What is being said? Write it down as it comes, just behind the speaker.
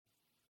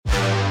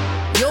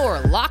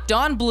You're Locked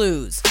On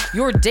Blues,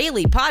 your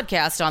daily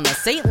podcast on the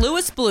St.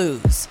 Louis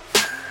Blues.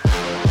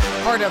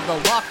 Part of the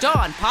Locked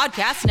On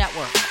Podcast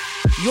Network,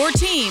 your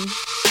team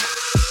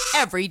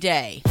every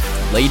day.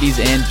 Ladies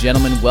and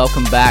gentlemen,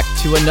 welcome back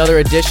to another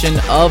edition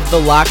of the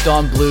Locked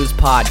On Blues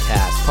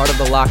podcast, part of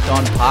the Locked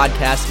On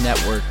Podcast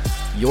Network,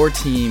 your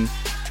team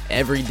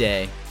every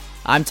day.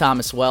 I'm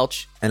Thomas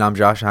Welch. And I'm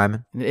Josh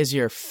Hyman. And it is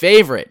your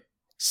favorite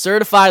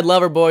certified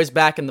lover boys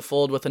back in the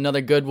fold with another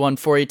good one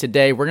for you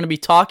today. We're going to be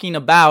talking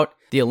about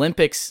the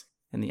Olympics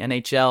and the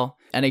NHL.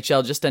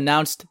 NHL just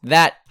announced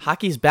that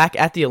hockey's back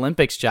at the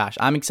Olympics, Josh.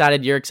 I'm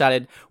excited. You're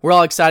excited. We're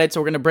all excited, so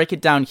we're going to break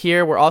it down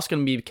here. We're also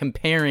going to be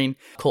comparing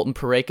Colton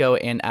Parayko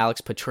and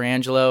Alex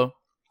Pietrangelo,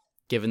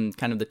 given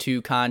kind of the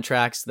two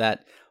contracts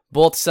that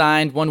both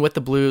signed, one with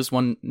the Blues,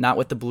 one not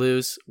with the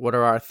Blues. What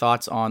are our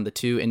thoughts on the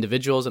two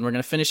individuals? And we're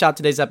going to finish out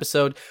today's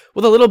episode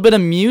with a little bit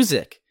of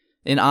music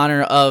in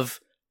honor of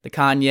the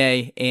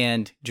Kanye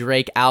and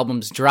Drake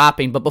albums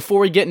dropping. But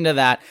before we get into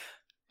that,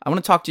 I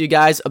want to talk to you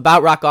guys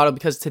about Rock Auto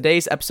because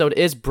today's episode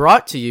is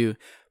brought to you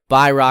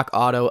by Rock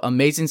Auto.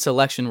 Amazing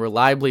selection,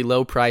 reliably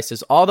low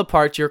prices, all the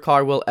parts your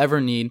car will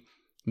ever need.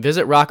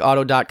 Visit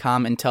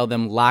rockauto.com and tell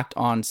them Locked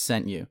On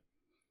sent you.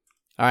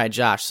 All right,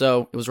 Josh.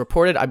 So it was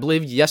reported, I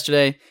believe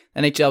yesterday,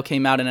 NHL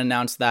came out and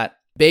announced that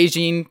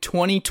Beijing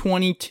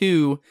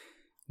 2022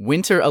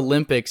 Winter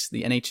Olympics,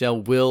 the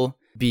NHL will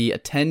be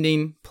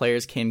attending.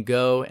 Players can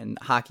go and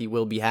hockey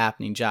will be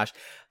happening. Josh,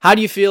 how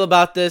do you feel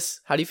about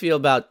this? How do you feel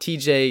about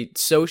TJ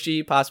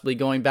Oshie possibly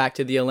going back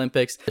to the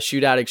Olympics, the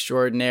shootout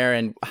extraordinaire,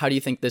 and how do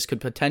you think this could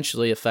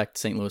potentially affect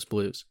St. Louis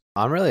Blues?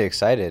 I'm really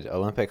excited.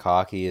 Olympic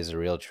hockey is a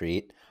real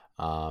treat.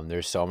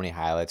 There's so many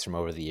highlights from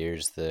over the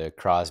years. The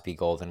Crosby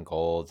golden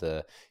goal,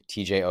 the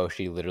TJ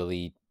Oshie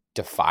literally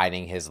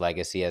defining his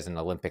legacy as an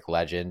Olympic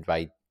legend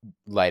by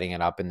lighting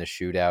it up in the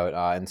shootout,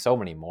 and so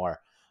many more.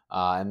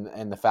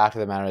 And the fact of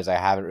the matter is I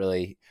haven't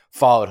really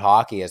followed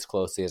hockey as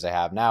closely as I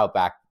have now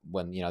back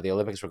when, the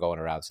Olympics were going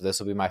around. So this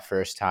will be my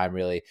first time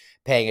really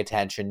paying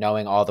attention,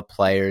 knowing all the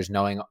players,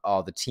 knowing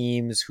all the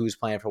teams, who's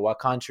playing for what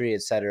country,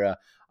 etc.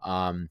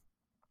 And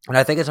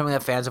I think it's something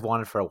that fans have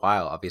wanted for a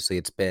while. Obviously,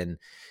 it's been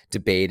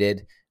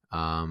debated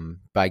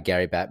by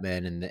Gary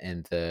Bettman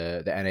and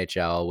the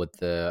NHL with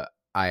the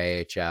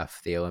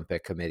IIHF, the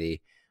Olympic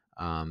Committee.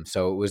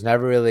 So it was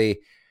never really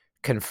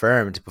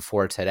confirmed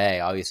before today.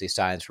 Obviously,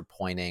 signs were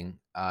pointing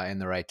in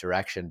the right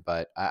direction,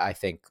 but I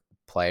think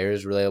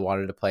players really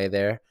wanted to play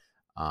there.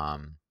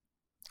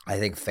 I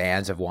think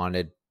fans have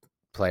wanted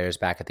players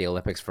back at the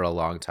Olympics for a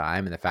long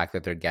time, and the fact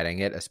that they're getting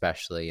it,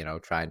 especially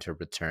trying to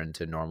return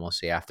to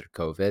normalcy after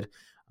COVID,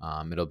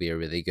 it'll be a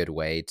really good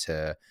way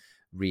to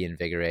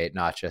reinvigorate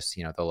not just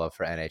the love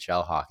for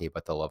NHL hockey,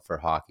 but the love for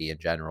hockey in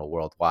general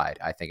worldwide.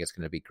 I think it's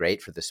going to be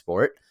great for the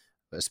sport,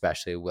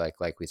 especially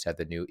like we said,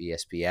 the new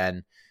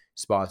ESPN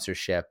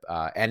sponsorship.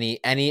 Any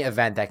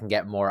event that can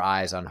get more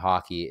eyes on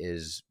hockey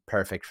is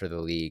perfect for the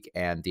league,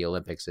 and the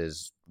Olympics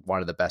is one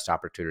of the best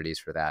opportunities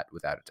for that,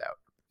 without a doubt.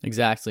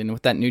 Exactly. And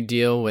with that new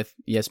deal with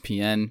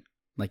ESPN,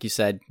 like you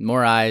said,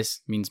 more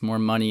eyes means more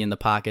money in the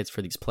pockets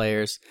for these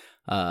players,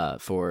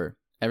 for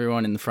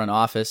everyone in the front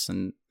office,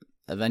 and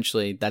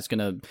eventually that's going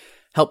to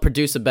help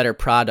produce a better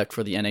product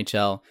for the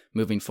NHL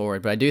moving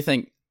forward. But I do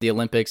think the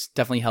Olympics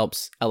definitely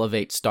helps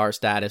elevate star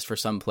status for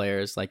some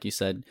players, like you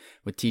said,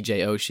 with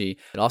TJ Oshie.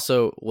 It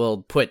also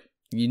will put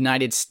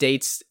United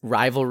States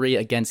rivalry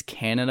against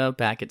Canada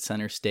back at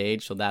center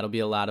stage, so that'll be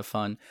a lot of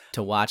fun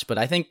to watch. But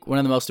I think one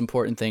of the most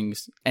important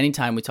things,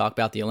 anytime we talk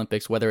about the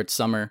Olympics, whether it's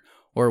summer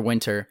or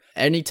winter,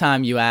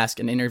 anytime you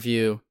ask and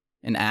interview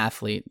an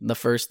athlete, the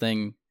first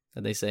thing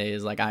that they say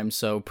is I'm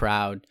so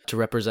proud to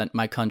represent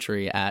my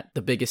country at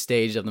the biggest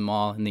stage of them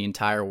all in the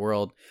entire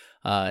world.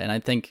 And I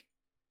think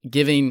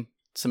giving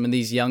some of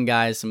these young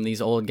guys, some of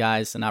these old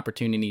guys, an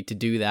opportunity to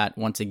do that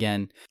once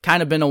again.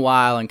 Kind of been a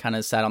while and kind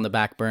of sat on the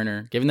back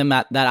burner. Giving them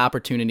that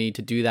opportunity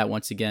to do that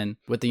once again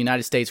with the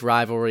United States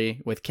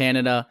rivalry with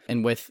Canada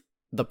and with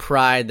the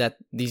pride that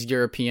these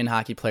European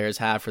hockey players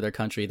have for their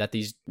country, that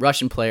these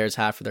Russian players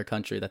have for their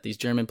country, that these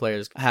German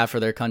players have for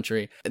their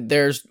country.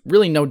 There's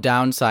really no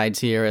downsides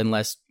here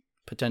unless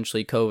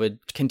potentially COVID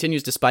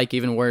continues to spike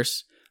even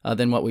worse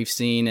than what we've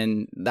seen,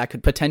 and that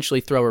could potentially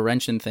throw a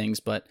wrench in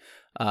things. But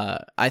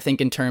I think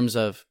in terms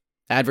of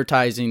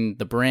advertising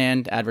the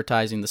brand,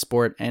 advertising the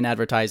sport, and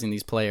advertising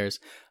these players,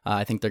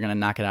 I think they're going to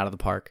knock it out of the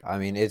park. I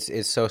mean,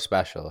 it's so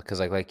special because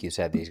like you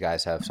said, these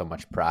guys have so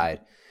much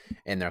pride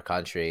in their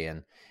country,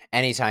 and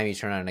anytime you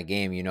turn on a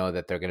game, you know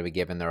that they're going to be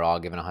giving their all,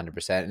 giving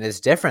 100%. And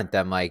it's different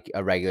than like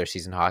a regular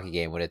season hockey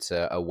game when it's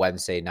a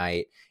Wednesday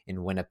night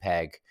in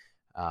Winnipeg.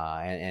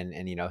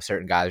 And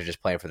certain guys are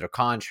just playing for their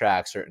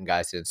contract. Certain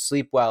guys didn't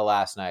sleep well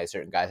last night.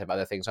 Certain guys have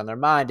other things on their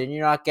mind, and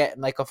you're not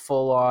getting like a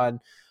full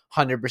on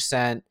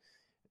 100%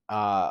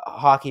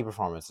 hockey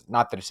performance.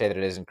 Not to say that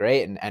it isn't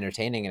great and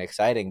entertaining and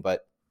exciting,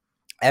 but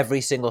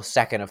every single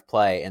second of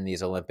play in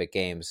these Olympic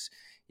games,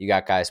 you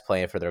got guys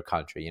playing for their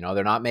country. You know,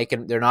 they're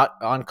not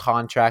on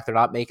contract, they're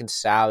not making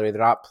salary,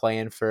 they're not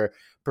playing for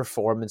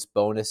performance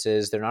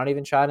bonuses, they're not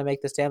even trying to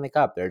make the Stanley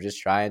Cup. They're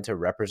just trying to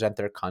represent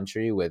their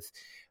country with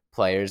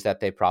players that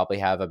they probably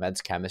have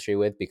immense chemistry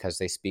with because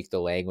they speak the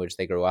language,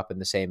 they grew up in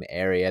the same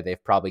area,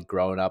 they've probably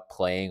grown up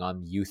playing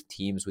on youth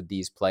teams with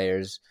these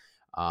players.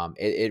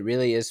 It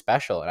really is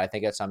special, and I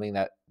think it's something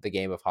that the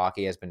game of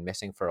hockey has been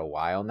missing for a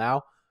while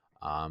now.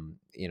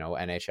 You know,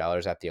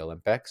 NHLers at the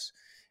Olympics,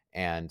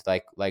 and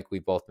like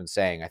we've both been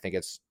saying, I think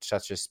it's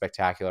such a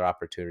spectacular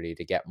opportunity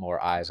to get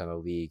more eyes on the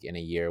league in a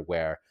year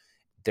where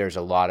there's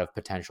a lot of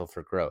potential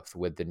for growth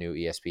with the new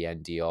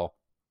ESPN deal.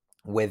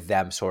 With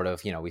them sort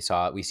of, you know,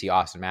 we see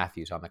Austin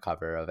Matthews on the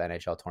cover of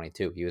NHL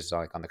 22. He was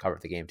on the cover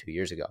of the game 2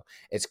 years ago.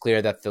 It's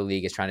clear that the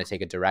league is trying to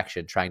take a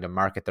direction, trying to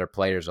market their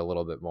players a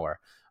little bit more.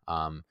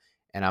 And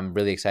I'm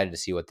really excited to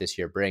see what this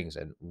year brings,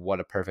 and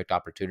what a perfect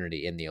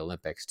opportunity in the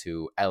Olympics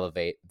to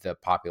elevate the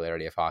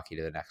popularity of hockey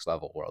to the next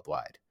level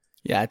worldwide.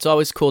 Yeah, it's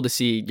always cool to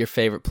see your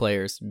favorite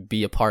players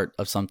be a part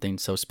of something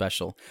so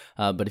special.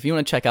 But if you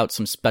want to check out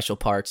some special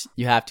parts,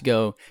 you have to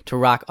go to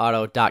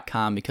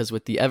rockauto.com, because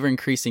with the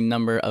ever-increasing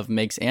number of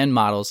makes and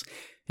models,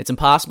 it's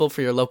impossible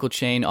for your local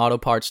chain auto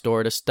parts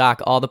store to stock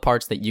all the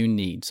parts that you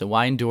need. So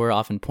why endure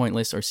often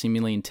pointless or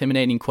seemingly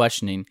intimidating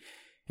questioning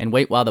and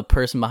wait while the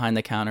person behind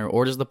the counter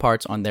orders the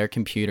parts on their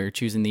computer,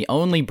 choosing the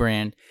only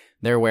brand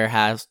their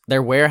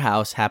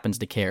warehouse happens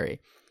to carry?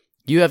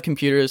 You have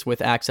computers with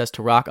access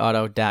to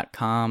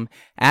rockauto.com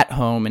at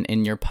home and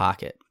in your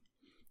pocket.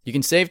 You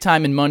can save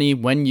time and money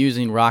when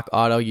using Rock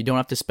Auto. You don't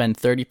have to spend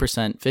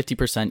 30%,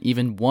 50%,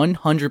 even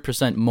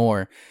 100%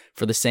 more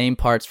for the same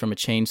parts from a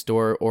chain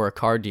store or a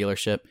car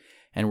dealership.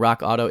 And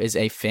Rock Auto is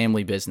a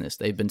family business.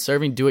 They've been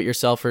serving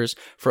do-it-yourselfers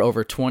for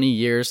over 20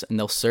 years, and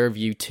they'll serve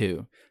you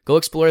too. Go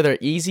explore their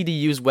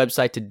easy-to-use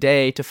website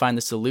today to find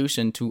the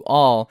solution to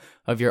all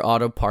of your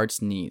auto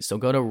parts needs. So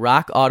go to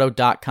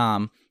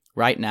rockauto.com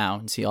right now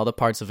and see all the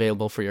parts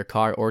available for your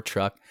car or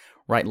truck.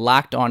 Right,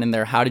 Locked On in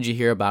their How Did You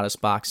Hear About Us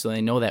box, so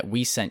they know that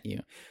we sent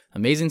you.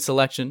 Amazing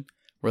selection,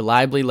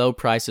 reliably low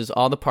prices,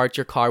 all the parts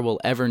your car will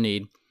ever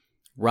need.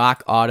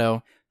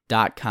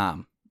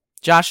 rockauto.com.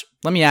 Josh,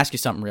 let me ask you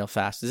something real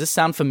fast. Does this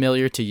sound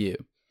familiar to you?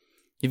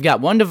 You've got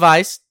one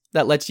device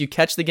that lets you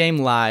catch the game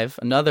live,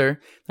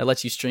 another that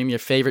lets you stream your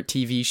favorite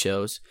TV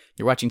shows.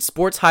 You're watching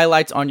sports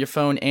highlights on your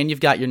phone, and you've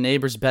got your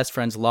neighbor's best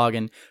friend's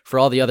login for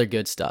all the other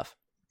good stuff.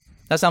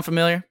 That sound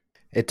familiar?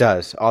 It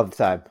does, all the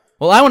time.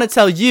 Well, I want to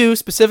tell you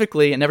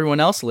specifically, and everyone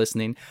else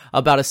listening,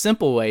 about a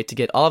simple way to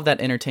get all of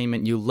that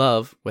entertainment you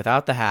love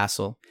without the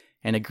hassle,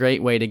 and a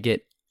great way to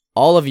get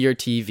all of your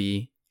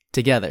TV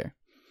together.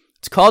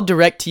 It's called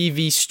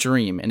DirecTV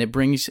Stream, and it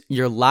brings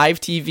your live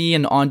TV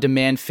and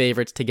on-demand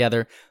favorites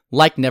together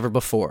like never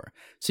before.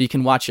 So you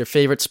can watch your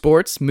favorite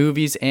sports,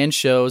 movies, and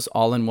shows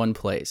all in one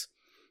place.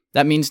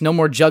 That means no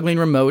more juggling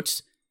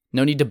remotes,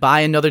 no need to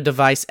buy another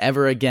device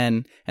ever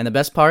again, and the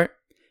best part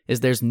is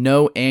there's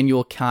no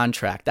annual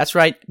contract. That's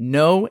right,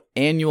 no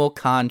annual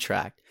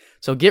contract.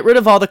 So get rid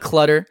of all the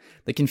clutter,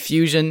 the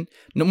confusion,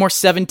 no more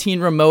 17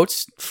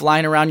 remotes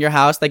flying around your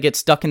house that get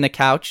stuck in the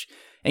couch,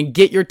 and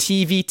get your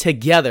TV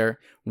together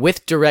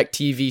with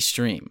DirecTV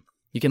Stream.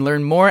 You can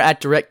learn more at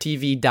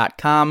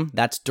directtv.com.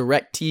 That's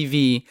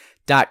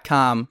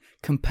directtv.com.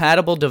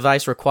 Compatible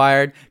device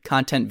required.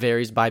 Content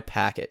varies by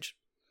package.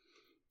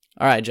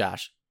 All right,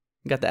 Josh,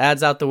 we got the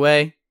ads out the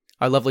way.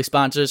 Our lovely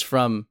sponsors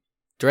from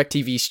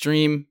DirecTV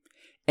Stream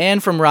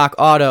and from Rock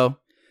Auto.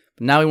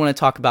 But now we want to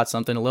talk about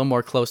something a little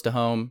more close to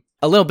home,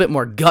 a little bit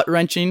more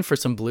gut-wrenching for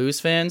some Blues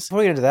fans. Before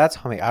we get into that,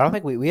 Tommy, I don't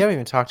think we haven't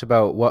even talked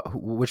about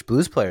which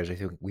Blues players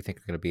we think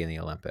are going to be in the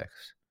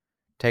Olympics.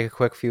 Take a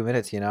quick few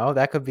minutes,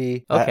 that could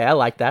be... Okay, I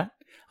like that.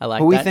 Who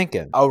are we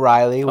thinking?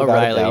 O'Reilly,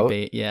 without a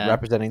doubt, yeah.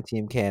 Representing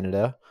Team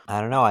Canada. I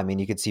don't know. I mean,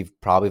 you could see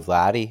probably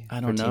Vladdy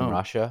for Team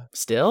Russia.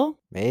 Still?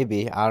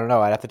 Maybe. I don't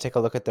know. I'd have to take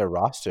a look at their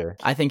roster.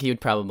 I think he'd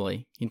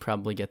probably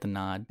get the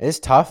nod. It's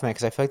tough, man,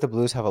 because I feel like the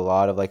Blues have a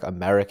lot of like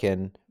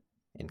American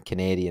and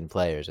Canadian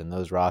players, and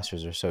those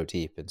rosters are so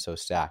deep and so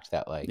stacked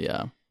that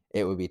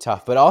it would be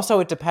tough. But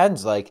also it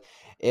depends. Like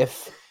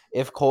if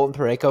Colton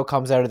Parayko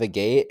comes out of the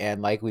gate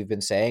and, like we've been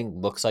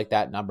saying, looks like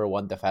that number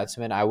one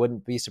defenseman, I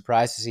wouldn't be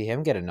surprised to see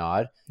him get a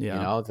nod.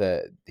 Yeah.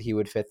 He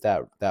would fit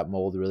that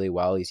mold really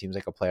well. He seems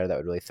like a player that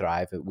would really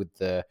thrive with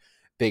the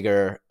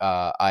bigger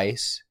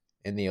ice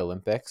in the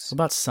Olympics. What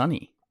about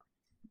Sonny?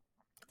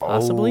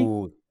 Possibly.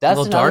 Oh, that's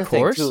a little dark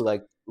horse too.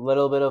 Like a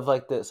little bit of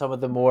like some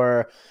of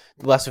the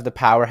less of the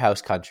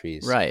powerhouse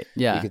countries. Right.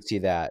 Yeah. You could see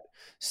that.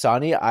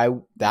 Sonny,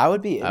 that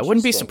would be. I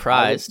wouldn't be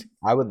surprised.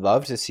 I would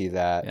love to see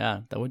that.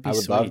 Yeah, that would be. I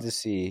would sweet. love to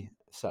see.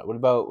 So what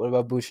about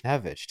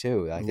Buchnevich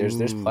too? Like,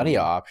 there's plenty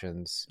of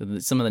options.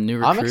 Some of the new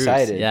recruits. I'm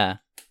excited. Yeah,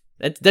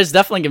 there's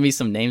definitely gonna be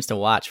some names to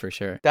watch for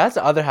sure. That's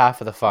the other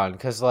half of the fun,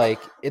 because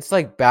it's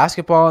like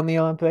basketball in the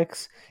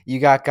Olympics. You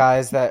got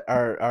guys that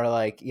are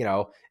like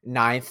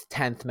 9th,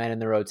 10th men in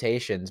the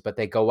rotations, but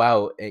they go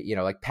out,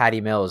 like Patty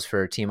Mills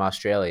for Team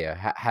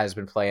Australia has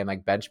been playing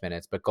like bench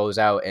minutes, but goes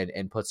out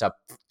and puts up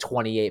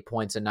 28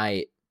 points a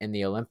night in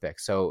the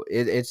Olympics. So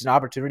it's an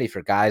opportunity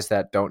for guys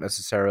that don't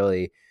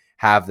necessarily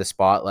have the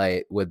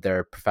spotlight with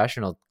their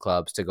professional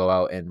clubs to go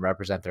out and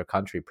represent their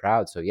country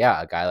proud. So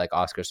yeah, a guy like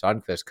Oscar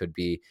Sundqvist could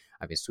be,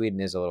 I mean,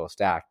 Sweden is a little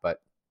stacked, but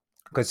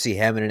could see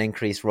him in an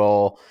increased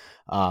role,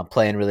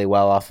 playing really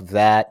well off of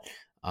that.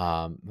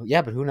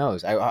 Yeah, but who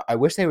knows? I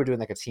wish they were doing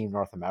like a Team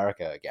North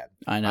America again.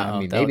 I know. I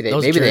mean, those maybe they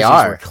jerseys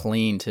are were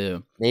clean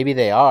too. Maybe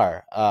they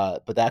are.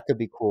 But that could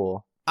be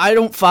cool. I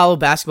don't follow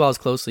basketball as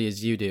closely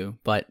as you do,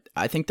 but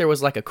I think there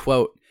was like a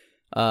quote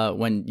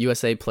when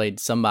USA played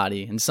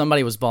somebody, and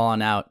somebody was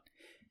balling out.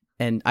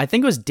 And I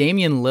think it was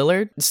Damian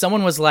Lillard.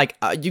 Someone was like,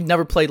 "You've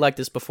never played like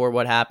this before.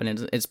 What happened?"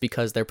 And it's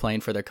because they're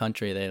playing for their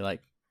country. They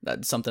like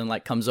something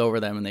like comes over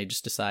them, and they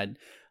just decide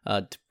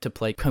to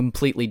play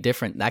completely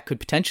different. That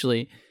could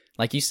potentially,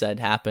 like you said,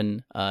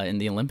 happen in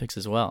the Olympics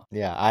as well.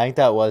 Yeah, I think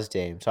that was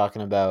Dame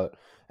talking about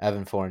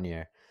Evan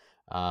Fournier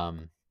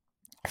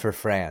for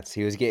France.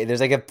 He was getting, there's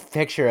like a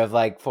picture of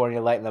like Fournier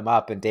lighting them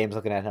up, and Dame's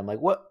looking at him like,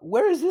 "What?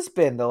 Where has this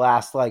been the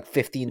last like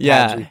 15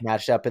 times we've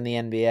matched up in the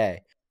NBA?"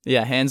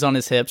 Yeah, hands on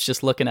his hips,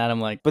 just looking at him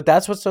like. But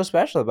that's what's so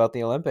special about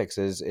the Olympics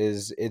is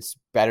it's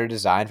better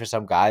designed for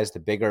some guys. The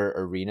bigger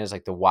arenas,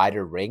 like the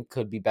wider rink,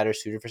 could be better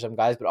suited for some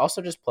guys. But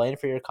also just playing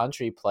for your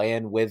country,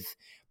 playing with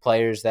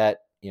players that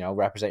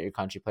represent your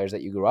country, players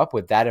that you grew up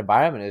with. That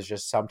environment is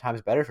just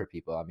sometimes better for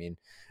people. I mean,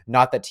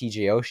 not that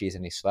TJ Oshie is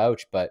any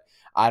slouch, but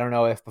I don't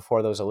know if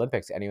before those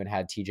Olympics anyone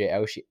had TJ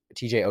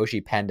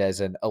Oshie penned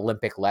as an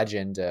Olympic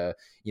legend,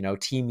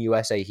 Team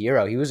USA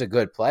hero. He was a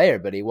good player,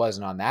 but he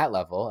wasn't on that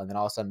level. And then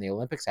all of a sudden the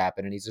Olympics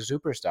happened and he's a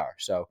superstar.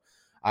 So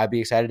I'd be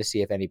excited to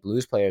see if any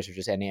Blues players or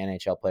just any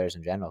NHL players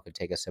in general could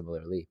take a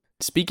similar leap.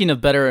 Speaking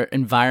of better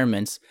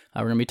environments,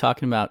 we're going to be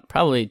talking about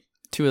probably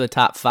two of the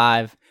top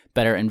 5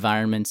 better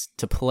environments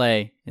to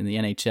play in the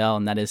NHL,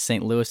 and that is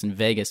St. Louis and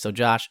Vegas. So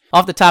Josh,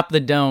 off the top of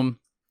the dome,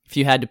 if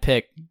you had to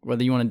pick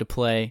whether you wanted to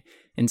play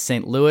in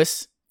St.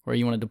 Louis or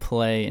you wanted to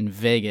play in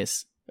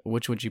Vegas,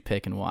 which would you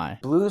pick and why?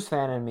 Blues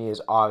fan in me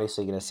is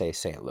obviously going to say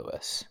St.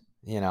 Louis.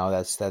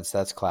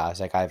 That's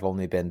classic. I've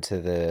only been to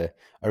the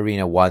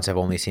arena once. I've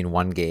only seen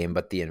one game,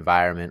 but the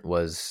environment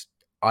was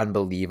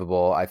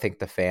unbelievable. I think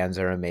the fans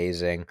are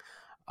amazing.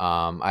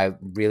 I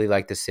really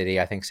like the city.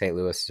 I think St.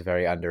 Louis is a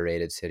very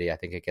underrated city. I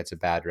think it gets a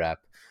bad rep.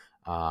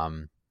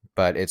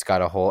 But it's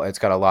got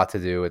a lot to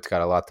do. It's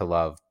got a lot to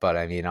love. But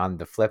I mean, on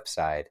the flip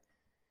side,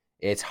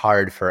 it's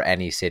hard for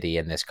any city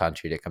in this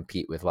country to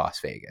compete with Las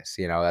Vegas.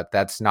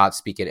 That's not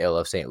speaking ill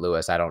of St.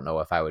 Louis. I don't know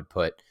if I would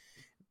put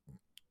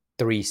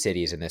 3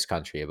 cities in this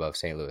country above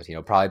St. Louis.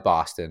 Probably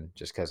Boston,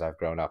 just because I've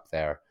grown up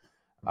there,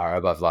 or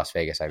above Las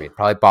Vegas. I mean,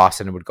 probably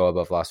Boston would go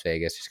above Las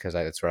Vegas just because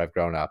that's where I've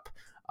grown up.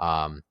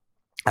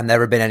 I've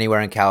never been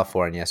anywhere in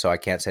California, so I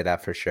can't say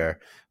that for sure.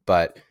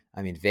 But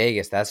I mean,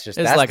 Vegas, that's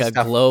like a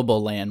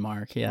global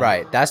landmark. Yeah.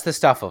 Right. That's the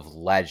stuff of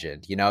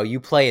legend. You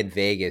play in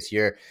Vegas,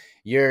 you're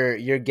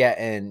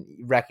getting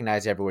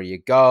recognized everywhere you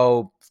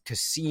go,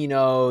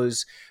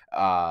 casinos,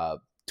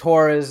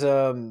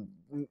 tourism,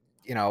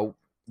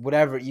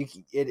 whatever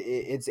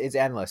it's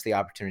endless, the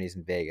opportunities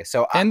in Vegas.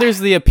 So there's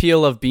the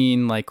appeal of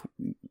being like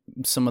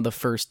some of the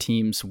first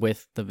teams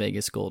with the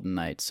Vegas Golden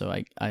Knights. So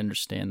I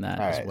understand that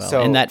as well.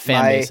 So and that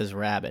fan base is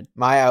rabid.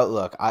 My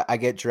outlook, I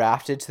get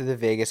drafted to the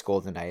Vegas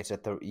Golden Knights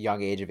at the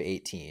young age of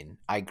 18.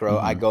 I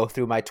go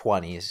through my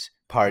 20s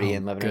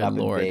partying, living it up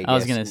in Vegas. I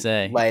was going to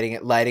say.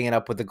 Lighting it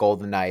up with the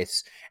Golden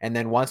Knights. And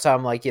then once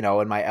I'm like,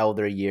 in my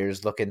elder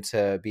years, looking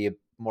to be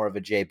more of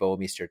a Jay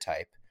Bouwmeester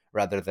type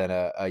rather than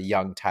a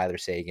young Tyler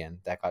Seguin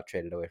that got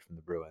traded away from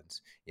the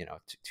Bruins,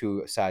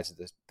 two sides of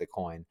the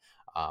coin.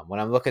 When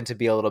I'm looking to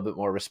be a little bit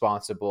more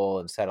responsible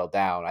and settle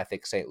down, I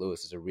think St.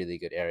 Louis is a really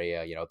good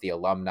area. The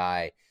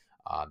alumni,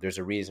 there's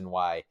a reason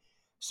why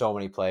so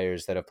many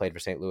players that have played for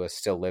St. Louis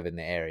still live in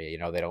the area.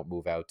 They don't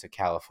move out to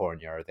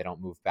California or they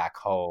don't move back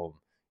home.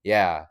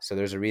 Yeah. So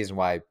there's a reason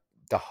why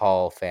the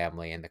Hall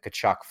family and the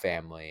Kachuk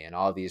family and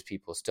all these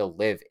people still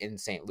live in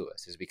St.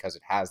 Louis, is because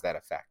it has that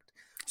effect.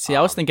 See,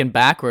 I was thinking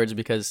backwards,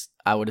 because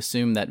I would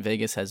assume that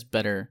Vegas has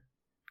better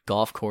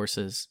golf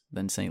courses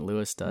than St.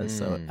 Louis does.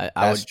 So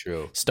I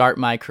would start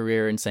my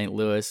career in St.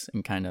 Louis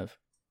and kind of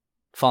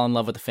fall in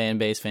love with the fan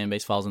base. Fan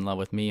base falls in love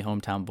with me,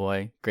 hometown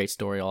boy, great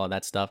story, all of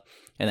that stuff.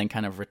 And then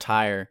kind of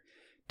retire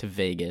to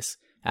Vegas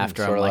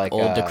after I'm like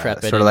old,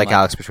 decrepit. Sort of like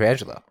Alex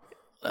Pietrangelo.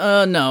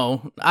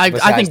 No, I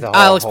think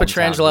Alex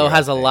Pietrangelo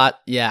has a lot.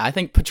 Yeah, I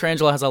think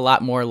Pietrangelo has a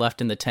lot more left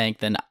in the tank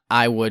than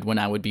I would when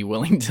I would be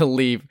willing to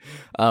leave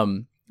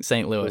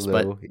St. Louis.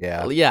 But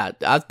yeah,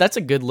 that's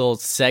a good little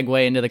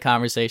segue into the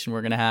conversation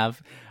we're going to have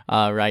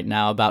right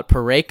now about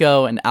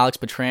Parayko and Alex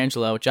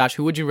Pietrangelo. Josh,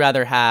 who would you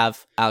rather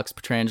have, Alex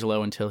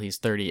Pietrangelo until he's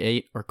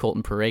 38 or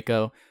Colton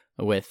Parayko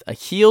with a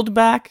healed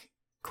back?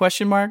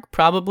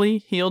 Probably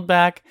healed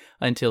back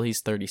until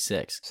he's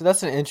 36. So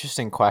that's an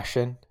interesting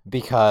question,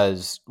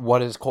 because what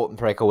does Colton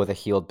Parayko with a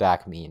healed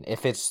back mean?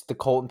 If it's the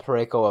Colton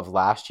Parayko of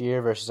last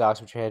year versus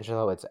Alex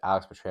Pietrangelo, it's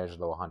Alex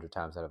Pietrangelo 100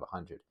 times out of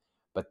 100.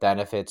 But then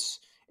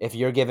if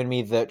you're giving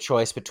me the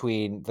choice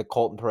between the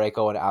Colton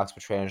Parayko and Alex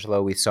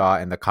Pietrangelo we saw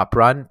in the Cup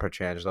run,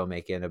 Pietrangelo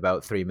making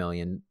about $3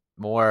 million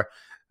more.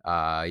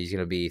 He's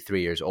going to be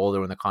 3 years older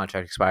when the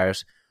contract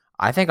expires.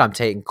 I think I'm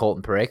taking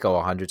Colton Parayko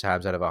 100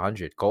 times out of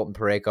 100. Colton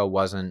Parayko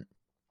wasn't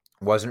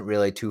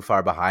really too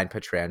far behind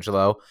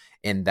Pietrangelo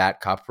in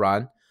that cup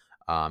run.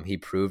 He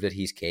proved that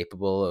he's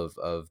capable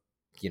of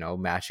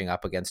matching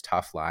up against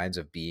tough lines,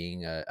 of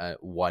being a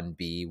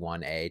 1B,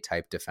 1A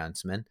type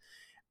defenseman.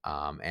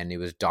 And he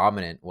was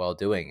dominant while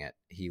doing it.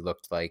 He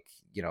looked like,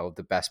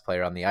 the best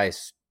player on the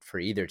ice for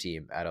either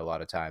team at a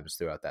lot of times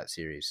throughout that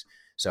series.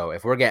 So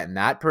if we're getting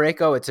that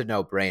Parayko, it's a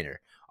no-brainer.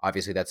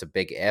 Obviously, that's a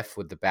big if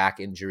with the back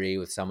injury,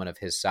 with someone of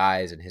his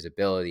size and his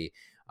ability.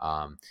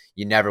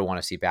 You never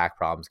want to see back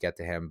problems get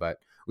to him. But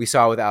we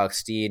saw with Alex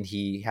Steen,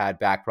 he had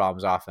back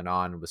problems off and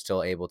on, was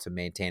still able to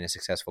maintain a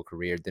successful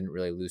career, didn't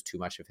really lose too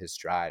much of his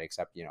stride,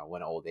 except,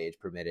 when old age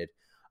permitted.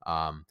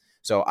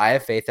 So I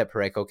have faith that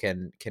Parayko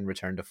can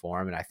return to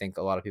form, and I think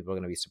a lot of people are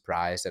going to be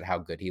surprised at how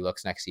good he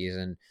looks next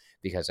season,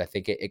 because I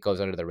think it goes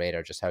under the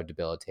radar just how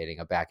debilitating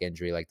a back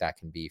injury like that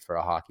can be for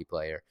a hockey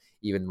player.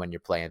 Even when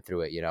you're playing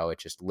through it, it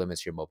just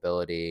limits your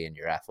mobility and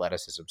your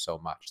athleticism so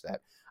much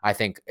that I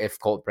think if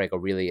Colton Parayko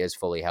really is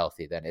fully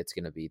healthy, then it's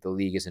going to be, the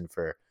league is in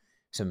for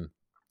some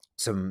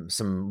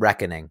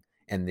reckoning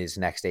in these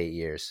next 8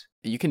 years.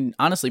 You can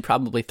honestly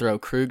probably throw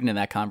Krug into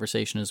that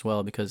conversation as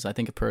well, because I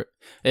think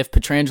if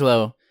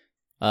Pietrangelo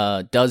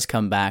does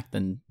come back,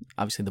 then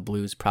obviously the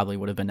Blues probably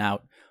would have been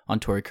out on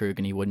Torrey Krug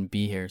and he wouldn't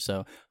be here.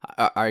 So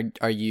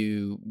are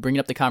you bringing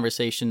up the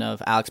conversation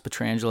of Alex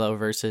Pietrangelo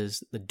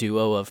versus the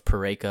duo of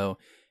Parayko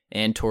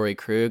and Torrey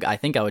Krug? I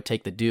think I would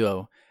take the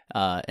duo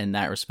in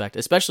that respect,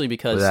 especially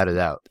because without a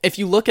doubt, if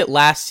you look at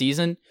last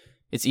season,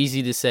 it's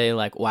easy to say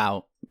like,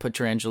 wow,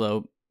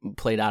 Pietrangelo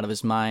played out of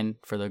his mind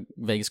for the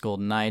Vegas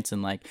Golden Knights,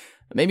 and like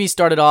maybe he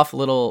started off a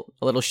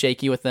little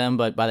shaky with them,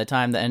 but by the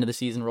time the end of the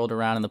season rolled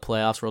around and the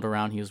playoffs rolled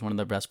around, he was one of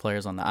the best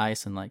players on the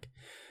ice. And like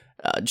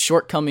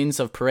shortcomings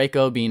of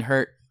Parayko being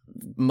hurt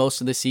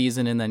most of the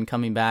season and then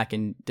coming back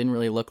and didn't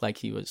really look like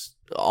he was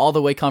all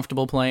the way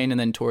comfortable playing, and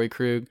then Torrey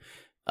Krug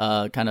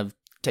kind of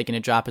taking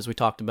a drop, as we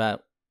talked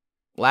about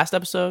last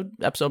episode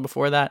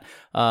before that,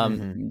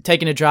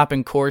 taking a drop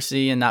in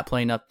Corsi and not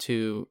playing up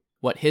to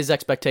what his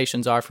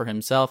expectations are for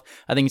himself.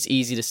 I think it's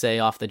easy to say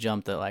off the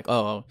jump that like,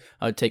 I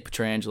would take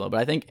Pietrangelo,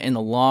 but I think in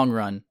the long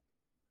run,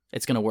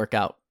 it's going to work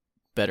out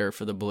better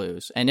for the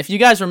Blues. And if you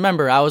guys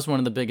remember, I was one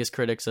of the biggest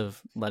critics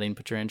of letting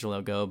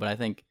Pietrangelo go, but I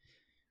think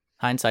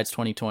hindsight's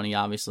 2020,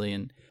 obviously.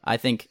 And I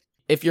think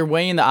if you're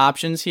weighing the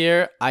options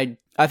here, I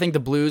think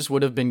the Blues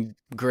would have been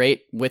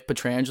great with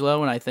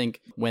Pietrangelo. And I think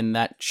when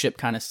that ship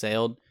kind of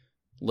sailed,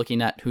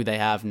 looking at who they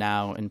have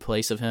now in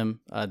place of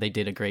him, they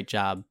did a great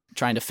job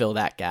trying to fill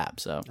that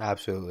gap. So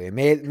absolutely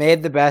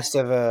made the best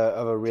of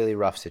a really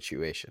rough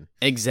situation.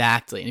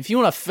 Exactly. And if you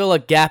want to fill a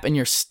gap in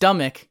your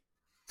stomach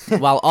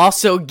while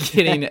also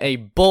getting a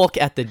bulk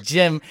at the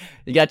gym,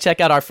 you got to check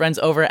out our friends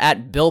over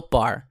at Built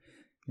Bar.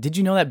 Did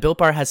you know that Built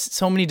Bar has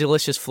so many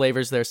delicious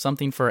flavors? There's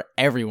something for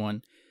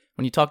everyone.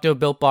 When you talk to a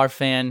Built Bar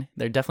fan,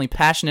 they're definitely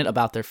passionate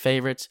about their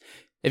favorites.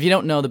 If you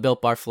don't know the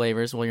Built Bar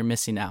flavors, well, you're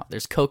missing out.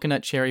 There's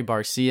coconut cherry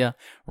barcia,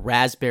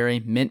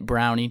 raspberry, mint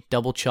brownie,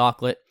 double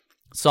chocolate,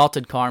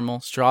 salted caramel,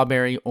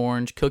 strawberry,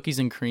 orange, cookies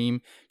and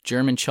cream,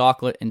 German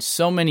chocolate, and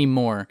so many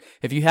more.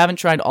 If you haven't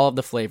tried all of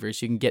the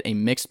flavors, you can get a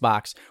mixed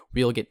box where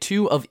you'll get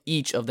 2 of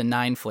each of the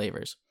 9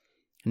 flavors.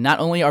 Not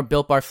only are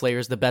Built Bar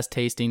flavors the best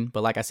tasting,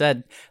 but like I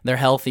said, they're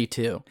healthy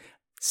too.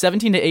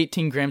 17 to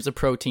 18 grams of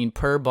protein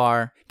per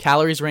bar,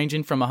 calories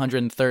ranging from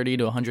 130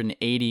 to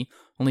 180,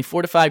 only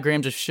 4 to 5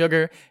 grams of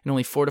sugar, and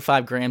only 4 to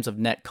 5 grams of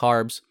net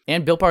carbs.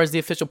 And Built Bar is the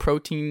official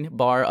protein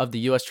bar of the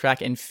U.S.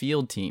 track and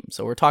field team.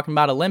 So we're talking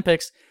about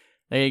Olympics.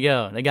 There you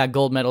go. They got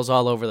gold medals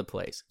all over the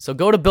place. So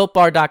go to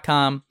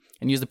BuiltBar.com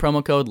and use the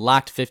promo code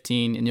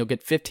LOCKED15 and you'll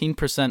get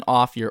 15%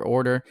 off your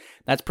order.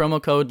 That's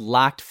promo code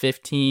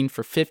LOCKED15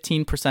 for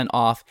 15%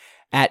 off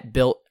at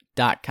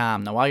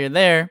Built.com. Now while you're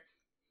there,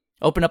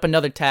 open up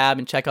another tab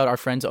and check out our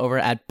friends over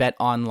at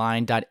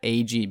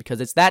betonline.ag,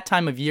 because it's that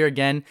time of year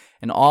again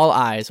and all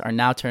eyes are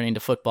now turning to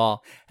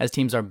football as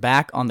teams are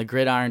back on the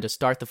gridiron to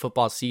start the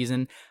football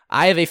season.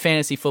 I have a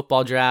fantasy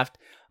football draft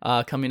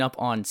coming up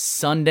on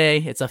Sunday.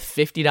 It's a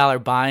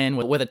 $50 buy-in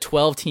with a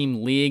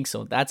 12-team league,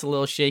 so that's a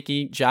little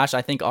shaky. Josh,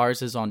 I think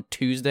ours is on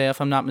Tuesday, if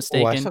I'm not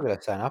mistaken. I still got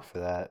to sign up for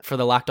that. For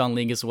the Locked On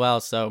League as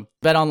well. So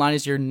BetOnline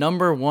is your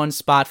number one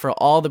spot for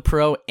all the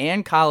pro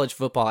and college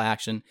football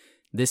action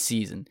this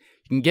season.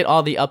 You can get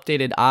all the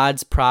updated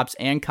odds, props,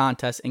 and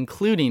contests,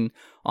 including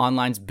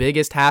online's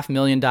biggest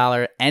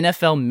 $500,000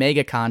 NFL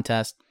Mega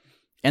Contest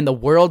and the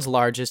world's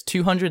largest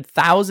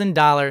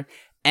 $200,000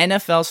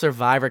 NFL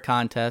Survivor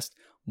Contest,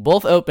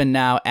 both open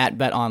now at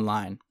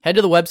BetOnline. Head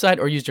to the website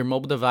or use your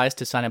mobile device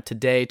to sign up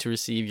today to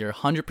receive your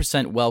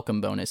 100% welcome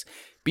bonus.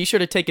 Be sure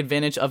to take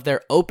advantage of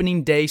their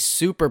opening day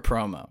super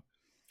promo.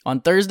 On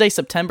Thursday,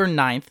 September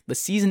 9th, the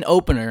season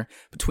opener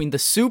between the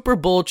Super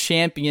Bowl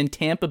champion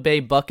Tampa Bay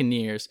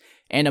Buccaneers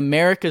and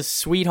America's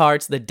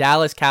sweethearts, the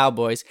Dallas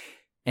Cowboys.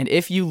 And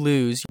if you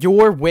lose,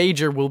 your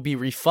wager will be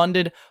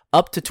refunded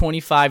up to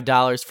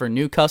 $25 for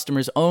new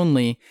customers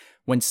only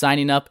when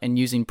signing up and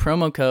using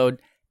promo code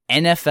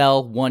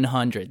NFL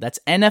 100. That's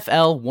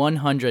NFL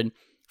 100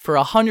 for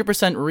a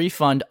 100%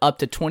 refund up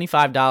to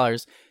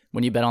 $25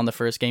 when you bet on the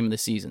first game of the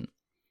season.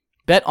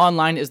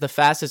 BetOnline is the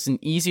fastest and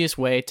easiest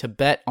way to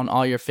bet on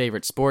all your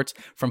favorite sports,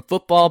 from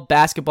football,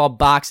 basketball,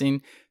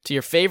 boxing, to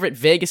your favorite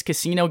Vegas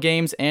casino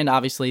games, and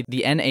obviously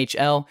the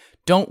NHL.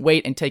 Don't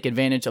wait and take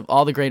advantage of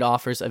all the great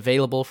offers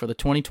available for the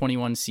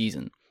 2021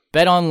 season.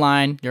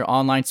 BetOnline, your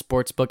online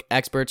sportsbook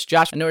experts.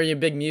 Josh, I know you're a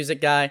big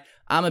music guy.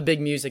 I'm a big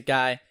music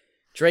guy.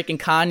 Drake and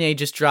Kanye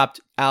just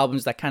dropped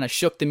albums that kind of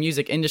shook the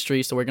music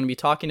industry, so we're going to be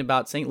talking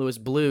about St. Louis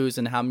Blues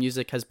and how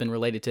music has been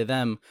related to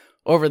them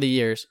over the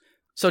years.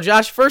 So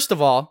Josh, first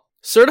of all,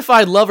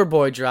 Certified Lover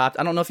Boy dropped.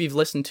 I don't know if you've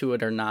listened to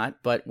it or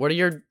not, but what are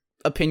your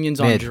opinions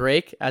on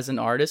Drake as an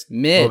artist?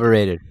 Mid.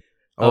 Overrated.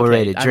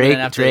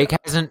 Okay,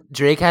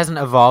 Drake hasn't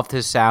evolved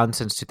his sound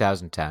since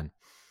 2010.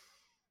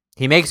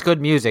 He makes good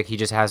music. He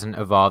just hasn't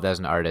evolved as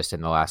an artist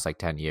in the last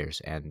 10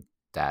 years, and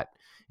that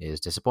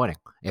is disappointing.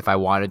 If I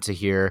wanted to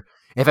hear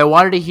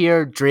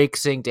Drake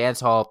sing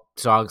dancehall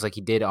songs like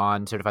he did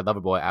on Certified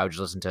Lover Boy, I would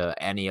just listen to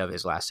any of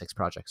his last 6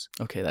 projects.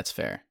 Okay, that's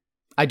fair.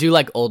 I do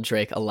like old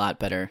Drake a lot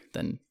better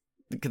than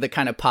the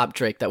kind of pop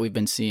Drake that we've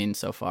been seeing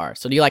so far.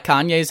 So do you like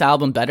Kanye's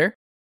album better?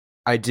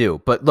 I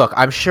do, but look,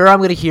 I'm sure I'm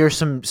going to hear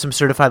some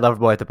Certified Lover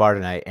Boy at the bar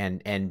tonight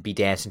and be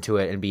dancing to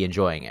it and be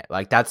enjoying it.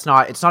 It's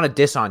not a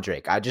diss on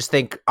Drake. I just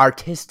think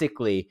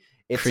artistically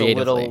it's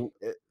Creatively. a little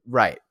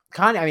right.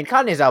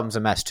 Kanye's album's a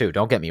mess too.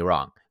 Don't get me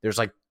wrong. There's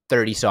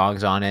 30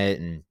 songs on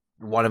it, and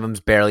one of them's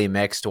barely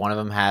mixed. One of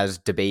them has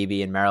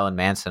DaBaby and Marilyn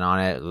Manson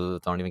on it. Ooh,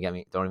 don't even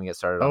get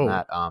started on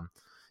that.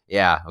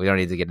 Yeah, we don't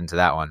need to get into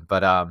that one,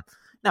 but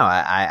no,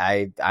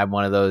 I'm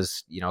one of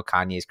those.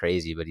 Kanye's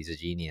crazy, but he's a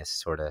genius.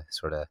 Sort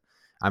of.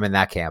 I'm in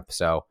that camp,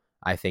 so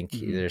I think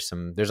there's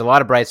a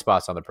lot of bright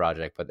spots on the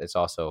project, but it's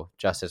also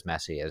just as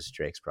messy as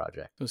Drake's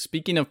project. So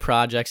speaking of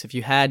projects, if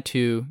you had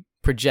to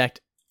project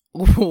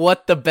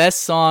what the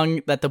best song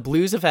that the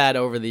Blues have had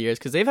over the years,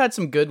 because they've had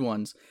some good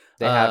ones.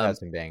 They have had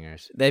some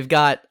bangers. They've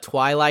got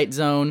Twilight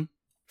Zone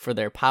for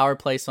their power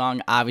play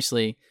song.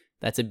 Obviously,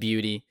 that's a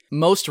beauty.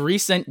 Most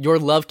recent, Your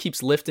Love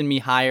Keeps Lifting Me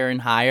Higher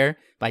and Higher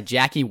by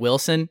Jackie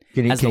Wilson.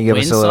 Can you give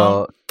us a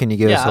little? Can you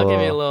give us a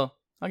little?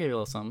 I'll give you a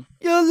little something.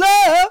 Your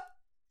love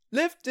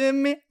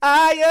lifting me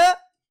higher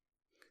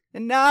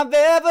than I've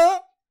ever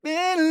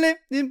been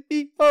lifting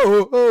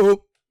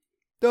before.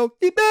 Don't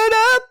keep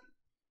it up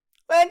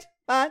when you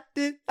find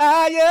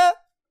desire,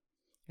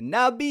 and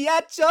I'll be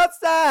at your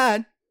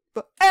side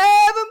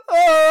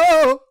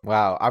forevermore.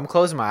 Wow, I'm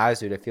closing my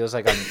eyes, dude. It feels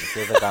like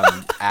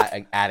I'm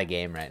at a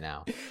game right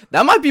now.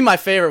 That might be my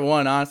favorite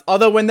one, honestly.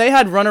 Although when they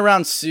had Run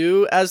Around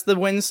Sue as the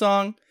win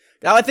song,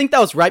 I think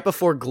that was right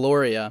before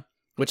Gloria.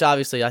 Which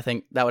obviously I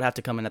think that would have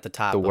to come in at the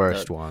top. The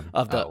worst one.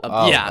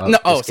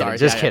 Sorry.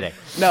 Just kidding.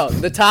 No,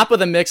 the top of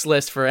the mix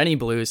list for any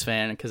Blues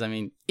fan. Because,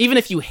 even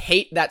if you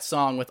hate that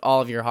song with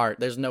all of your heart,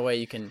 there's no way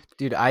you can...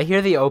 Dude, I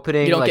hear the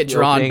opening... You don't get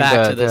drawn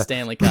back to the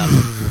Stanley Cup.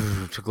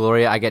 To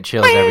Gloria, I get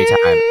chills every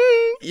time.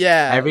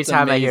 Yeah. Every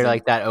time amazing. I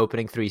hear that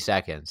opening 3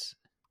 seconds.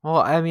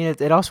 Well,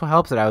 it also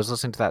helps that I was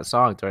listening to that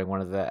song during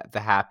one of the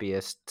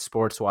happiest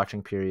sports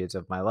watching periods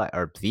of my life,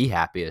 or the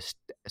happiest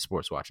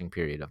sports watching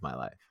period of my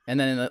life. And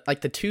then in the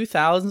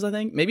 2000s, I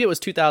think, maybe it was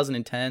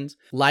 2010s,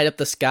 Light Up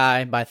the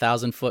Sky by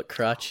 1,000 Foot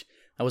Crutch.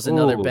 That was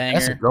another banger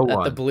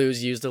that the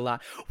Blues used a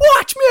lot.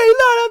 Watch me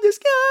light up the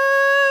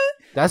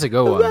sky. That's a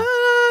good one.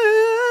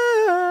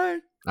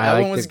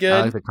 That one was good.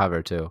 I like the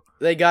cover too.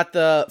 They got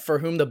the For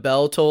Whom the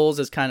Bell Tolls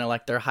is kind of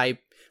like their hype.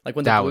 Like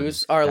when the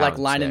Blues are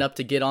lining up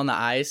to get on the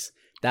ice.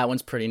 That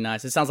one's pretty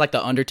nice. It sounds like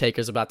the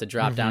Undertaker's about to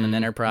drop down in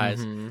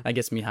Enterprise. That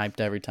gets me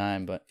hyped every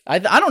time. But I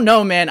don't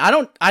know, man. I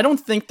don't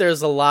think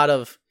there's not a lot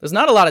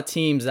of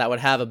teams that would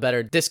have a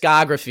better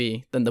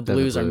discography than the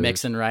Blues are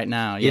mixing right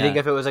now. You think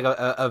if it was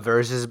a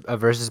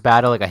versus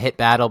battle, like a hit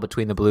battle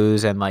between the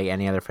Blues and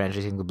any other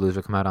franchise, you think the Blues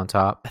would come out on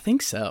top? I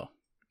think so.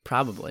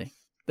 Probably.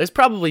 There's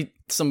probably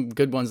some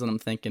good ones that I'm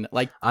thinking.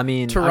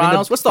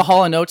 Toronto's. What's the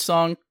Hall & Oates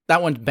song?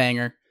 That one's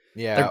banger.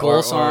 Yeah. Their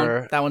goal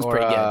song. That one's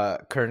pretty good.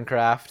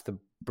 Kernkraft, the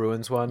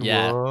Bruins one.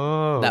 Yeah.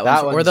 Whoa, that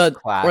one's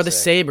classic. Or the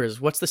Sabres.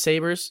 What's the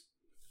Sabres?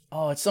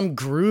 Oh, it's some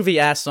groovy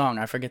ass song.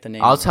 I forget the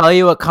name. I'll tell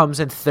you what comes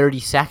in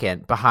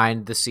 32nd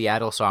behind the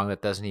Seattle song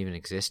that doesn't even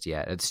exist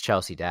yet. It's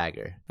Chelsea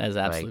Dagger. That is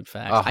absolute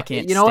fact. I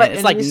can't. You know what?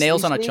 It's like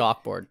nails on a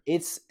chalkboard.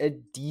 It's a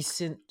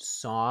decent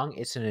song.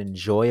 It's an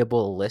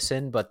enjoyable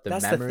listen, but the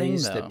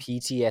memories, the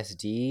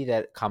PTSD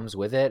that comes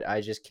with it,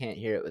 I just can't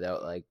hear it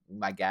without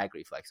my gag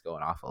reflex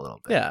going off a little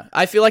bit. Yeah,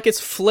 I feel like it's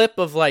flip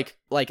of like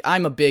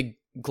I'm a big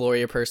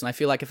Gloria person. I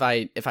feel like if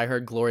I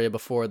heard Gloria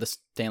before the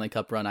Stanley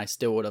Cup run, I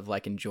still would have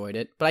enjoyed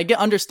it. But I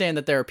understand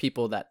that there are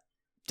people that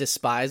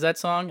despise that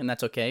song, and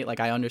that's okay.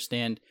 I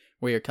understand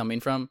where you're coming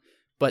from.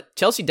 But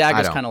Chelsea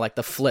Dagger is kind of like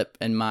the flip,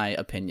 in my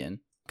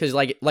opinion, because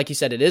like you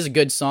said, it is a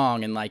good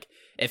song, and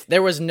if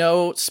there was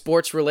no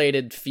sports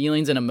related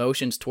feelings and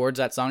emotions towards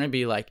that song, it'd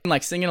be like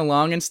singing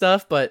along and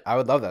stuff. But I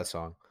would love that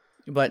song.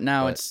 But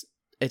now it's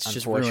it's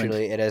just ruined.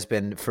 Unfortunately, it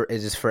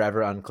is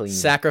forever unclean.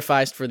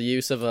 Sacrificed for the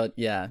use of a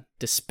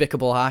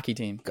despicable hockey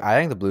team. I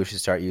think the Blues should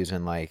start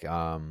using like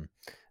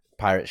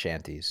pirate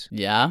shanties.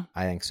 Yeah,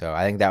 I think so.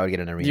 I think that would get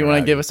an arena. Do you want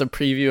to give us a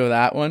preview of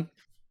that one?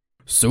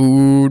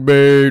 Soon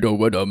may the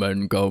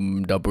weathermen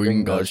come to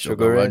bring us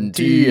sugar and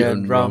tea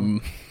and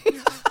rum.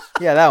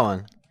 Yeah, that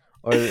one.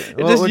 Or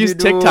just use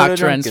TikTok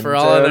trends for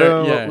all of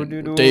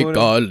their take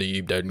or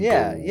leave then go.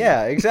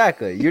 Yeah,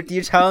 exactly. You're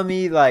telling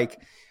me like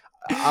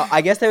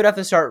I guess they would have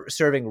to start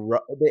serving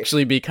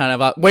actually be kind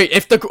of wait,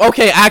 if the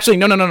actually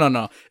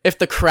no. If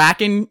the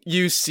Kraken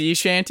use sea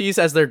shanties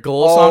as their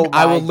goal song,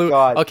 I will lose.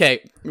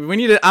 Okay,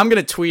 I'm going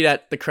to tweet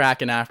at the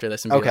Kraken after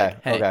this and be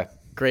like, "Hey,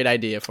 great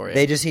idea for you."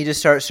 They just need to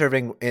start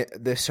serving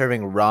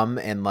rum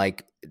and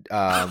like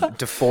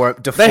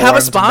deformed. They have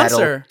a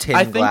sponsor.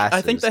 Glasses.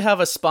 I think they have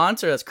a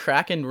sponsor that's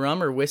Kraken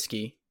rum or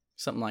whiskey,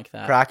 something like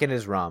that. Kraken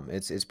is rum.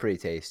 It's pretty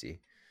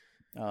tasty.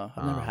 Oh,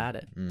 I've never had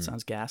it. It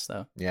sounds gas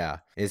though. Yeah,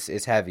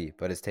 it's heavy,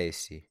 but it's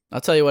tasty.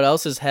 I'll tell you what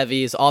else is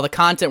heavy is all the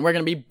content we're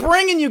going to be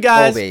bringing you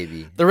guys. Oh,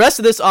 baby. The rest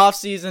of this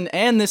offseason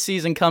and this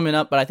season coming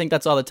up, but I think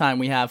that's all the time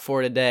we have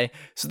for today.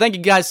 So thank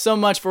you guys so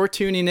much for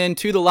tuning in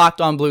to the Locked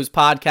On Blues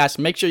podcast.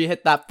 Make sure you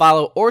hit that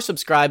follow or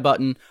subscribe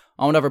button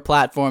on whatever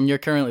platform you're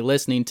currently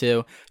listening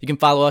to. You can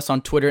follow us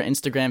on Twitter,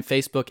 Instagram,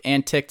 Facebook,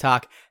 and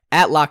TikTok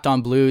at Locked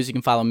On Blues. You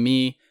can follow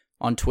me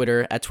on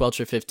Twitter at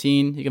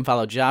Twelcher15. You can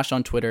follow Josh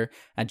on Twitter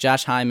at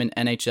Josh Hyman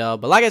NHL.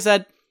 But like I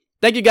said,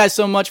 thank you guys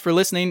so much for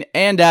listening.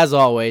 And as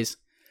always,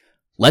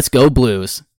 let's go Blues.